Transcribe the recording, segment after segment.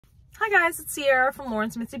Hi guys, it's Sierra from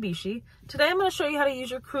Lawrence Mitsubishi. Today I'm going to show you how to use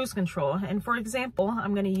your cruise control, and for example,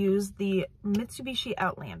 I'm going to use the Mitsubishi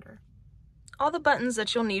Outlander. All the buttons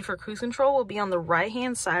that you'll need for cruise control will be on the right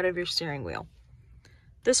hand side of your steering wheel.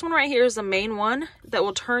 This one right here is the main one that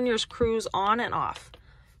will turn your cruise on and off.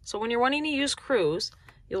 So when you're wanting to use cruise,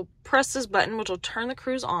 you'll press this button which will turn the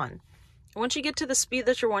cruise on. Once you get to the speed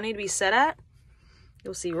that you're wanting to be set at,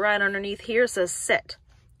 you'll see right underneath here it says set.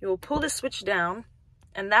 You will pull this switch down,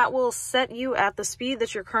 and that will set you at the speed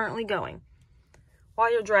that you're currently going.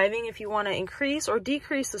 While you're driving, if you want to increase or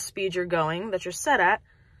decrease the speed you're going that you're set at,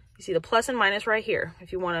 you see the plus and minus right here.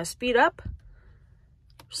 If you want to speed up,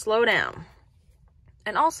 slow down.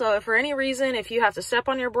 And also, if for any reason, if you have to step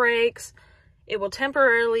on your brakes, it will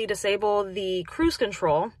temporarily disable the cruise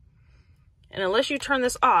control. And unless you turn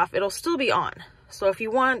this off, it'll still be on. So if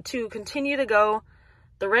you want to continue to go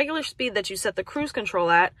the regular speed that you set the cruise control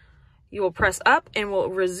at, you will press up and will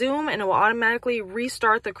resume, and it will automatically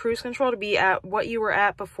restart the cruise control to be at what you were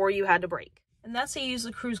at before you had to brake. And that's how you use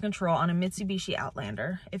the cruise control on a Mitsubishi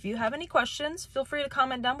Outlander. If you have any questions, feel free to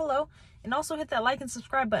comment down below and also hit that like and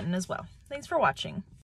subscribe button as well. Thanks for watching.